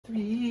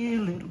Three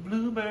little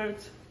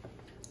bluebirds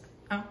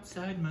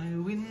outside my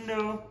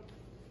window.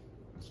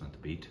 That's not the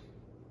beat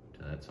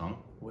to that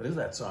song. What is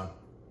that song?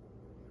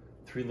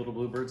 Three little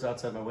bluebirds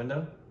outside my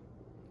window?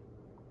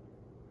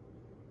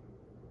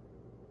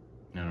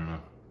 I don't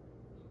know.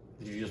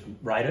 Did you just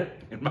write it?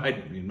 It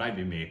might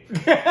be me.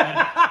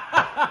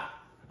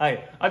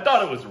 I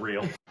thought it was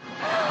real.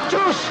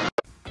 Juice!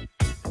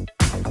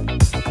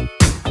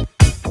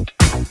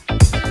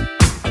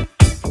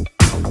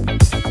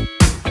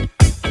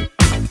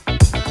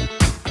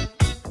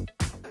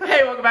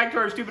 Back to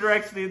our stupid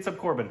Rex, it's up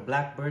Corbin.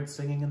 Blackbird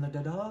singing in the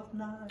dead of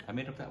night. I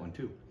made up that one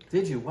too.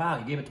 Did you? Wow,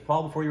 you gave it to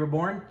Paul before you were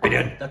born? I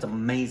did. That's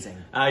amazing.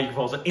 You can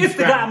follow us on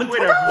Instagram,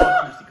 Twitter,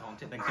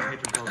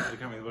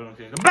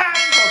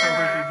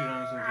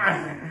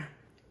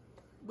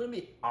 Wouldn't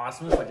it be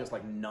awesome if I just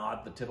like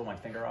gnawed the tip of my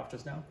finger off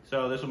just now?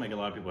 So this will make a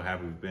lot of people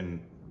happy. We've been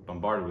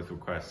bombarded with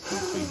requests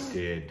since we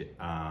did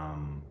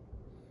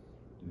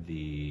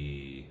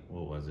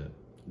what was it?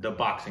 The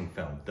boxing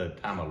film, the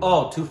Tamalo.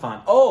 Oh, too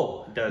fun.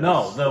 Oh,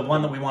 the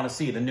one that we want to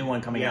see, the new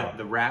one coming out.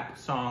 The rap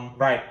song.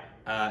 Right.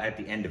 At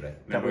the end of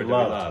it. That we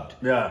loved.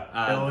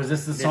 Yeah. Is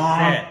this the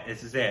song?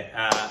 This is it.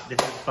 This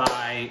is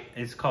by,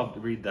 it's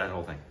called, read that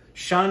whole thing.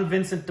 Sean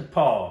Vincent de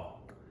Paul,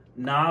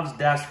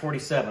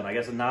 Navz-47, I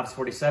guess it's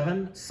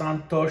Navz-47,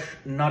 Santhosh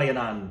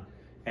Narayanan,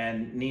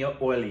 and Neeye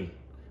Oli.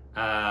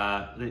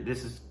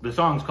 The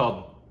song's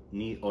called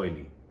Neeye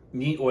Oli.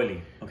 Neeye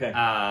Oli, okay.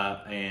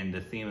 And the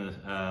theme is,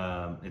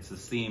 it's the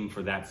theme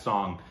for that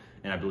song,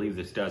 and I believe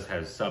this does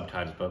have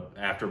subtitles, but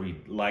after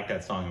we liked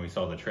that song and we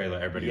saw the trailer,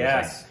 everybody was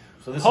like,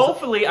 so this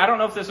hopefully, I don't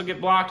know if this will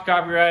get blocked,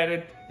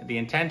 copyrighted. The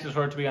intent is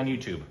for it to be on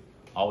YouTube.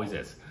 Always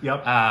is.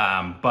 Yep.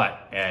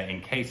 But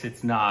in case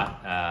it's not,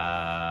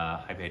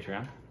 hi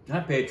Patreon. Hi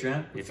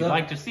Patreon. If you'd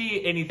like to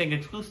see anything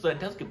exclusive that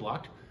does get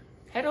blocked,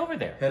 head over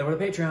there. Head over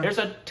to Patreon. There's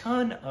a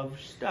ton of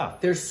stuff.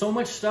 There's so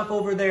much stuff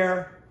over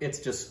there, it's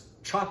just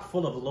chock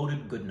full of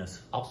loaded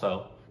goodness.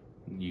 Also,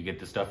 you get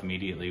the stuff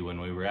immediately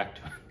when we react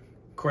to it.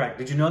 Correct.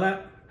 Did you know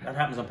that? That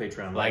happens on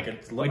Patreon. Like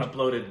it's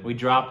uploaded. We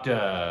dropped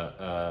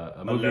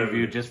a movie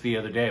review just the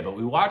other day, but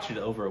we watched it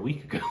over a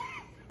week ago.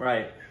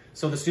 Right.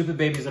 So the stupid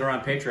babies that are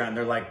on Patreon,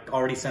 they're like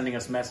already sending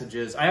us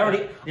messages. I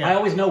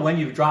always know when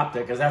you've dropped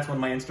it because that's when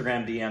my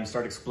Instagram DMs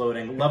start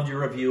exploding. Loved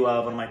your review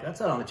of, and I'm like, that's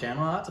not on the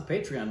channel. That's a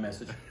Patreon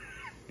message.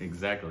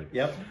 Exactly.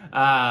 Yep.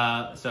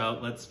 So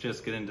let's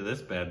just get into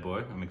this bad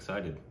boy. I'm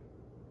excited.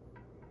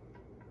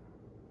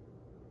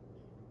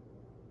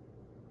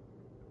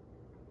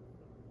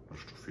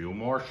 Just a few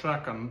more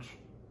seconds.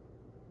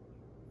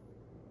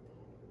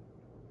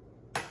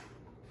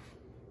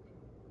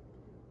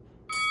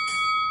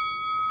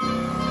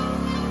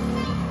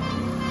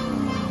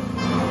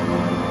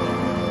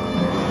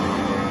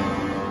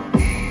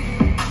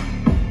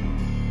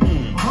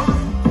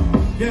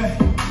 Yeah,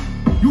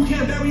 you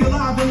can't bury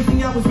alive anything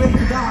that was ready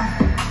to die.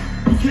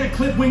 You can't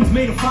clip wings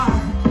made of fire.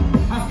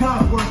 As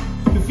God's work,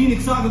 the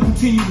Phoenix saga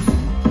continues.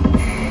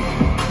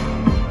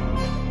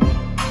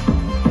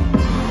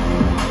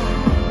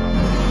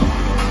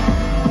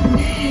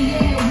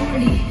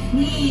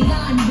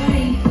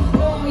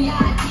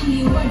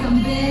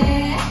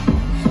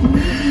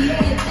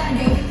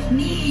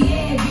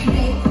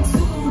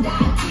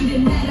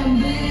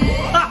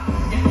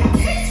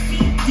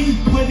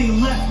 Where they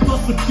left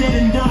us for dead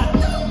and died.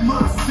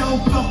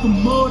 Myself out the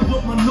mud,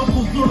 but my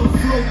knuckles gonna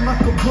float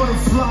like a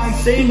butterfly.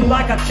 Sting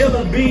like a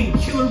killer bee.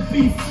 Killer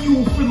bee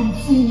fuel for them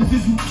fools.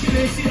 Is you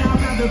killing shit?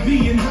 I'd rather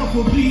be in hell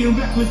for being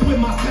reckless with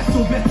my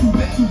special. Bet you.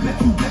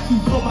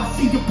 Oh, I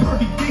see your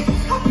pretty face.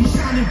 I be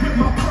shining with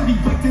my pretty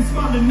lights and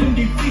smiling in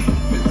their face.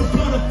 With the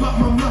blood about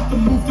my mouth to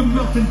move the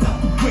mountains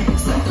out the way.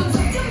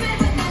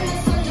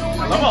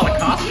 I love all the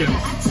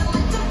costumes.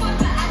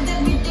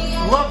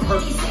 Love her.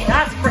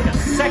 That's freaking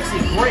sexy.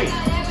 Great.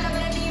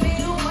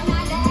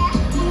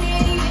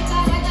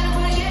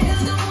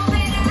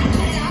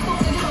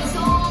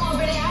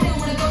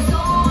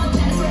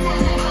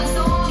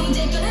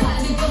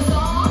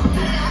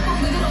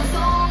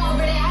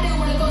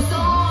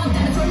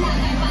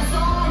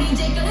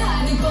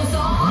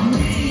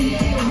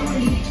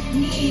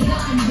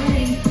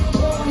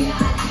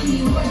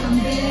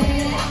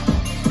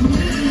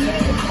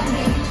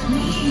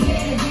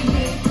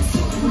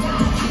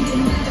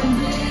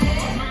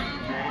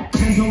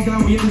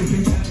 Down we in this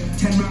bitch,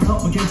 10 rounds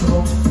up against the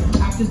ropes.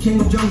 Acting king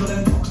of jungle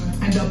and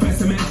end up as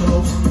some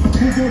antelopes.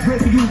 Who gon' pray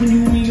for you when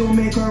you and your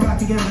maker at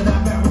the end of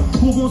that barrel?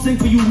 Who gon' sing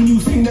for you when you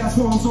sing that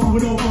swan song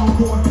with no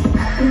encore?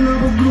 Acting I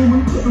was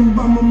blooming, couldn't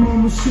buy my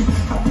mama's shit.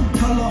 Had to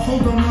tell her,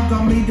 hold on, I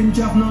got made in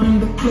Jaffna in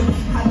the clip.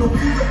 Had no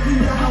food up in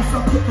the house,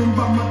 I couldn't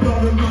buy my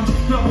daughter lunch.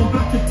 Now I'm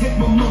about to take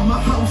my mama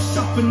house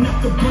shopping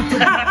at the bunch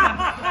of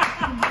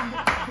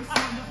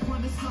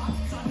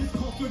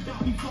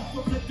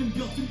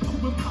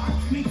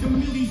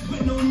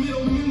with no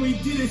middle memory,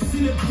 did it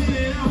in a pen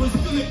and I was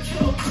gonna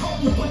kill a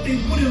couple, but they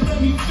wouldn't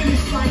let me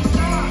finish like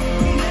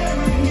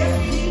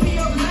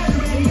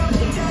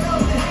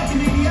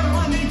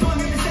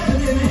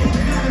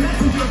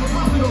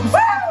Woo!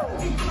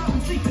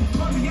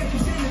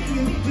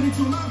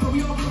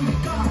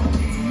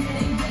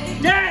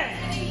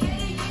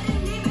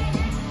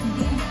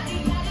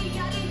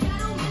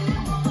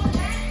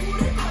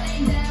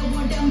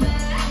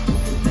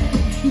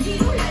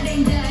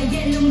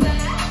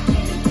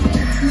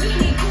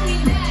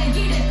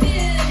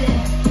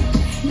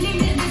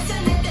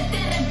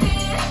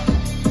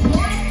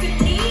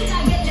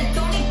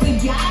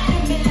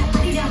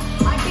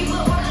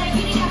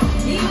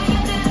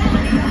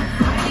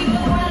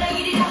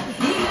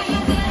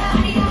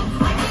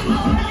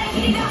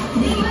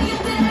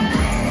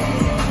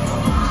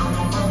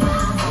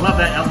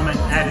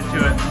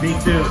 Me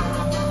too.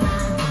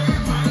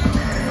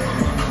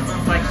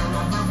 Like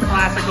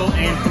classical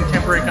and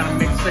contemporary kind of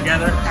mixed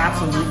together.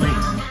 Absolutely.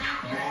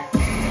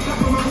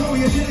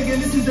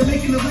 This is the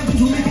making of legends,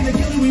 who making the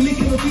killing, we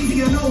making it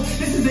easy, I know.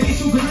 This is the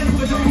issue, but I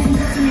never don't even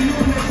catch me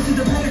knowing that this is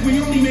the panic we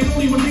only made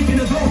only when making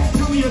a goal.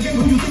 Tell me again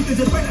who you think is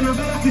a threat, and I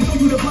bet I can show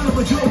you the blood of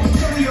a joke.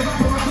 Show me a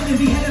rapper I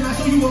couldn't be head, and I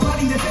show you a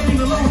body that's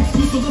standing alone.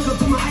 Used to look up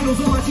to my idols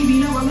on my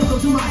TV, now I look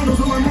up to my idols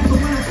on my Mac, but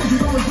when I told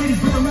you always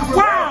greatest better rapper.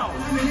 Wow!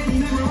 I'm in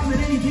any member, I'm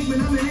in any pigment,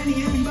 I'm in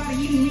any everybody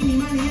eating,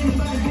 meaning, money,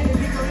 anybody get it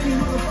bigger, any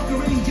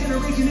motherfucker, any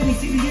generation, any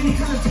city, any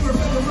kind of terror,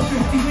 fellow, looking,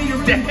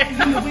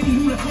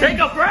 Take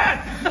a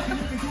breath!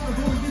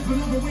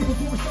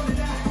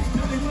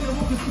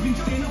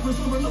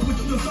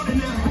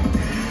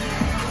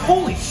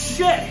 Holy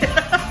shit!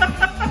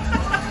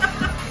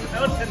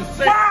 That was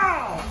insane.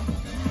 Wow!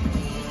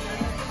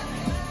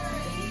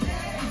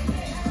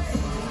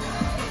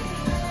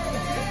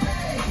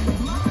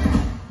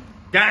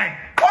 Dang!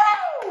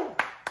 Woo!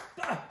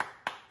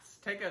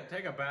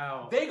 Take a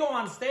bow. They go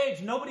on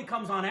stage, nobody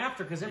comes on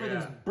after because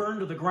everything's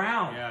burned to the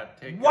ground. Yeah,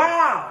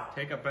 wow!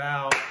 Take a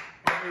bow.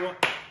 Everyone,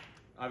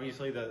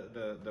 obviously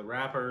the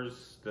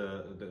rappers,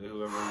 the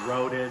whoever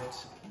wrote it,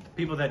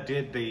 people that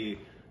did the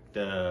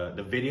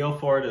video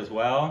for it as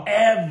well.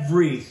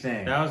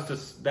 Everything. That was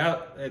just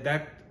that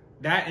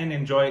and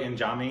Enjoy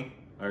Njami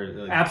are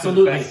like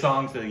absolutely the best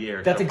songs of the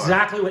year. That's so far.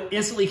 exactly what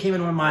instantly came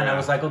into my mind. Yeah. I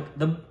was like,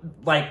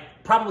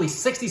 probably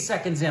 60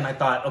 seconds in, I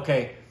thought,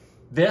 okay,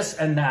 this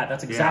and that.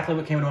 That's exactly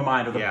what came into my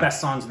mind. Are the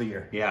best songs of the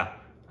year. Yeah,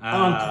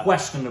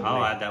 unquestionably.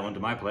 I'll add that one to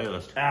my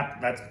playlist.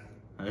 That's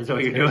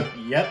what you're doing.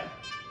 Yep.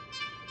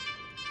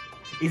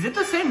 Is it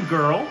the same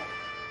girl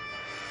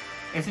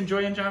as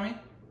Enjoy Njami?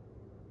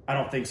 I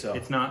don't think so.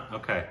 It's not?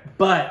 Okay.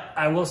 But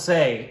I will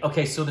say,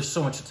 okay, so there's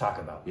so much to talk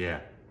about. Yeah.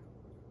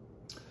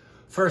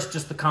 First,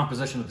 just the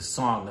composition of the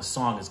song. The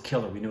song is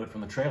killer. We knew it from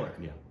the trailer.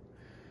 Yeah.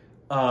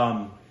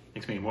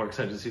 Makes me more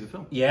excited to see the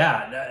film.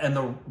 Yeah,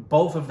 and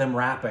both of them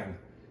rapping.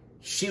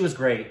 She was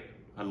great.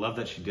 I love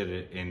that she did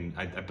it in,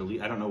 I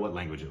believe, I don't know what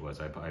language it was.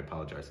 I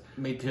apologize.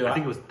 Me too. I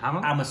think it was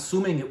Tamil? I'm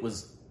assuming it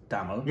was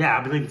Tamil. Yeah,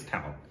 I believe it's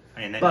Tamil.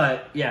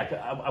 But,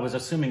 yeah, I was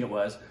assuming it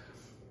was.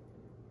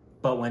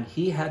 But when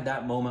he had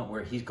that moment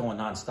where he's going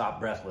nonstop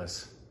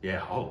breathless.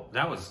 Yeah,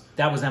 that was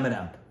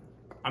Eminem.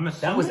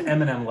 That was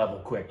Eminem level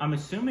quick. I'm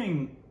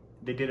assuming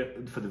they did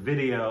it for the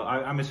video.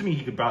 I'm assuming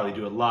he could probably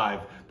do it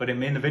live, but in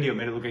the video, it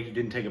made it look like he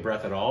didn't take a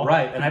breath at all.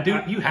 Right,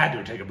 and you had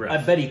to take a breath.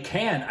 I bet he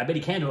can. I bet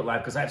he can do it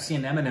live because I've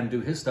seen Eminem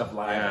do his stuff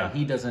live, and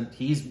he doesn't.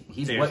 He's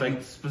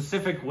There's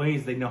specific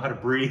ways they know how to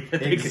breathe.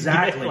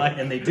 Exactly,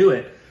 and they do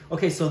it.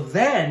 Okay, so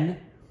then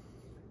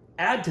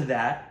add to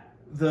that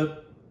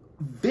the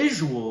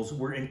visuals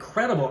were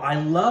incredible. I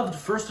loved,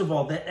 first of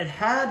all, that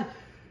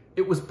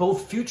it was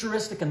both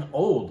futuristic and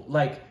old.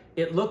 Like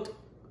it looked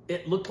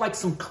like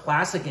some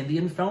classic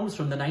Indian films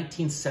from the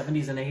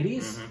 1970s and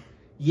 80s.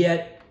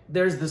 Yet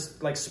there's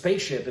this like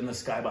spaceship in the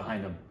sky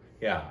behind them.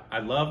 Yeah, I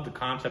loved the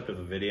concept of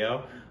the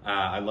video.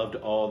 I loved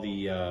all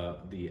the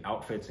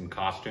outfits and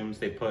costumes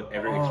they put.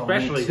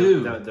 Especially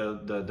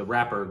the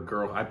rapper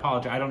girl. I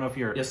apologize. I don't know if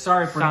you're. Yeah,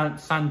 sorry for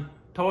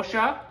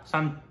Santosha.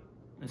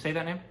 Say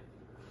that name.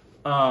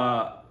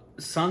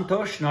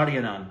 Santhosh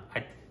Narayanan.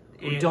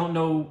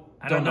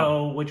 I don't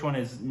know which one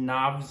is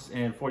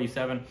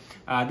Navz-47.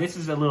 This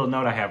is a little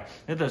note I have.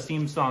 This is the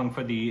theme song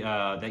for the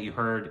that you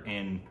heard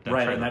in the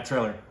trailer. In that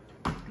trailer.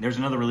 There's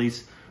another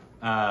release.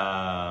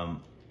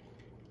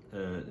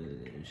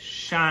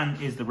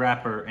 Shan is the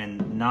rapper,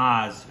 and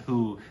Naz,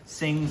 who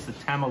sings the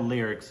Tamil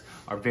lyrics,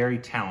 are very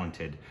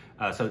talented.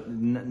 So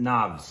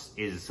Navz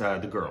is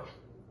the girl.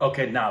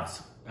 Okay,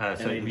 Navz.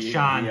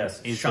 Shan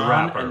is the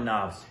rapper. And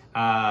Navz.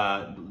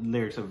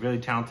 Lyrics are really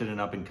talented and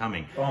up and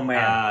coming. Oh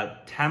man.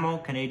 Tamil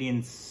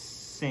Canadian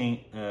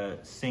sings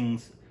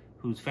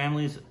whose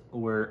families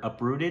were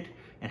uprooted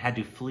and had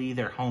to flee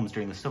their homes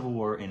during the civil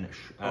war in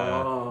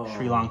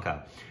Sri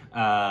Lanka.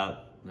 I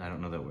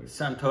don't know that word.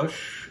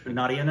 Santhosh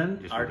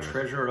Narayanan, our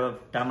treasure of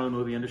Tamil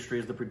movie industry,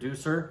 is the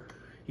producer.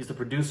 He's the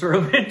producer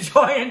of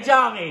Enjoy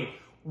Njami.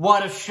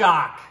 What a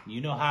shock.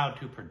 You know how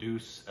to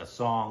produce a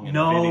song and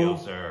a video,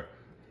 sir.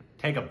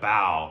 Take a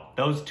bow.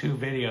 Those two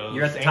videos.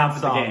 You're at the top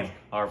of the game.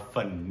 Are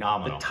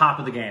phenomenal. The top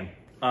of the game.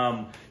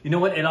 You know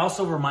what? It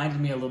also reminded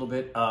me a little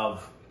bit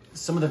of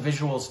some of the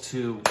visuals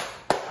to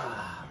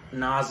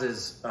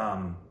Naz's.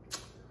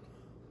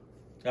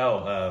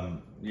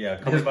 Yeah,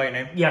 Call Me By Your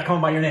Name. Yeah, Call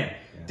Me By Your Name. Yeah.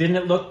 Didn't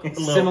it look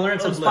similar in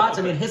some spots?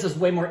 I mean, his is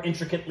way more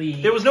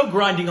intricately. There was no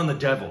grinding on the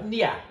devil.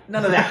 Yeah,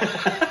 none of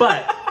that.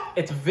 But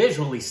it's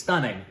visually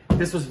stunning.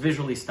 This was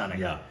visually stunning.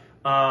 Yeah.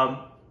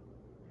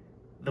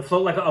 The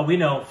float like we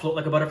know, float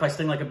like a butterfly,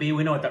 sting like a bee.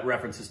 We know what that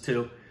references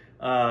to.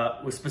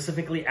 Was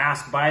specifically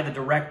asked by the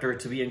director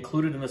to be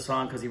included in the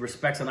song because he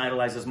respects and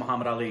idolizes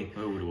Muhammad Ali,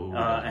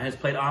 and has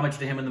played homage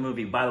to him in the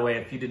movie. By the way,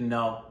 if you didn't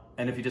know,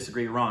 and if you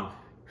disagree, you're wrong.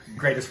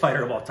 Greatest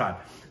fighter of all time.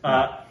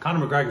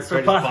 Conor McGregor,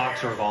 greatest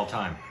boxer of all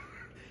time.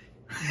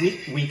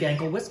 Weak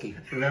ankle whiskey.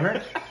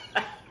 Remember?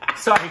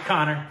 Sorry,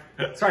 Connor.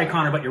 Sorry,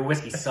 Connor, but your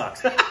whiskey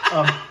sucks.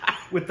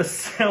 with the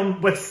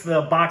film, with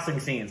the boxing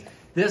scenes.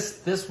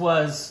 This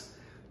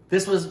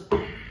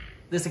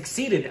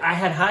exceeded. I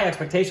had high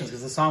expectations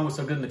because the song was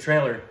so good in the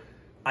trailer.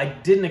 I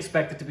didn't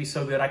expect it to be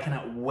so good. I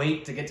cannot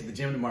wait to get to the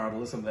gym tomorrow to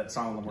listen to that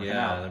song while I'm working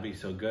out. Yeah, that'd be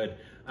so good.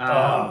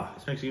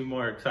 This makes you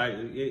more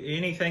excited.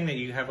 Anything that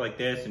you have like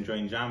this,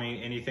 enjoying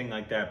Jami, anything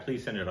like that,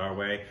 please send it our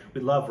way.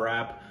 We love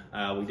rap.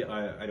 We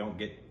don't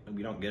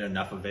get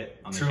enough of it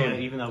on the channel,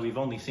 even though we've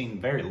only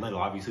seen very little.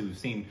 Obviously, we've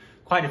seen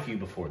quite a few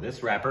before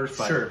this, rappers,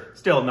 but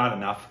still not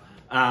enough.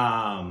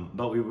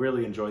 But we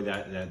really enjoy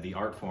the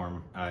art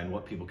form and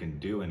what people can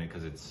do in it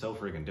because it's so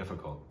freaking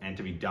difficult and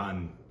to be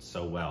done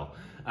so well.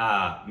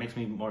 Makes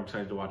me more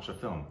excited to watch the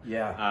film.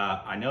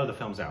 Yeah. I know the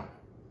film's out.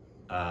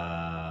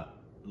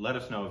 Let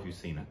us know if you've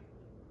seen it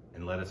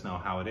and let us know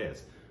how it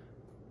is.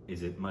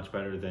 Is it much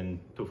better than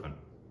Tufan?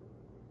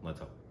 Let's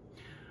hope.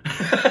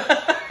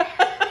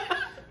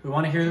 We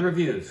want to hear the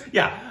reviews.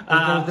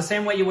 Yeah. The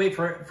same way you wait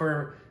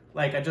for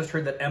like, I just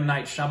heard that M.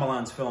 Night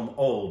Shyamalan's film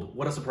Old.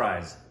 What a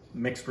surprise.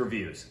 Mixed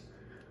reviews.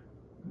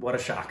 What a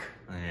shock.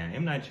 Yeah,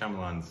 M. Night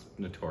Shyamalan's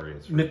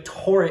notorious.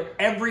 Notorious.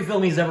 Every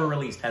film he's ever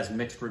released has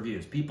mixed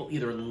reviews. People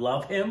either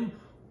love him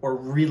or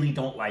really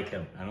don't like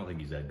him. I don't think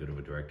he's that good of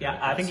a director. Yeah,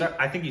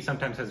 I think he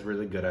sometimes has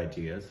really good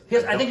ideas.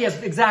 I think he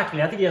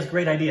has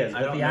great ideas,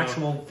 but the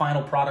actual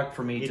final product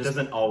for me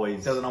doesn't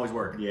always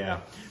work.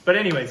 Yeah. But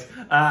anyways,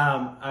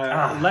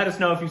 let us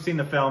know if you've seen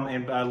the film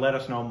and let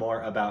us know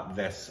more about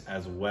this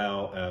as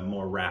well.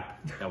 More rap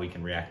that we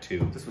can react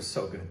to. This was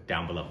so good.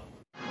 Down below.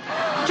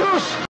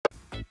 Juice!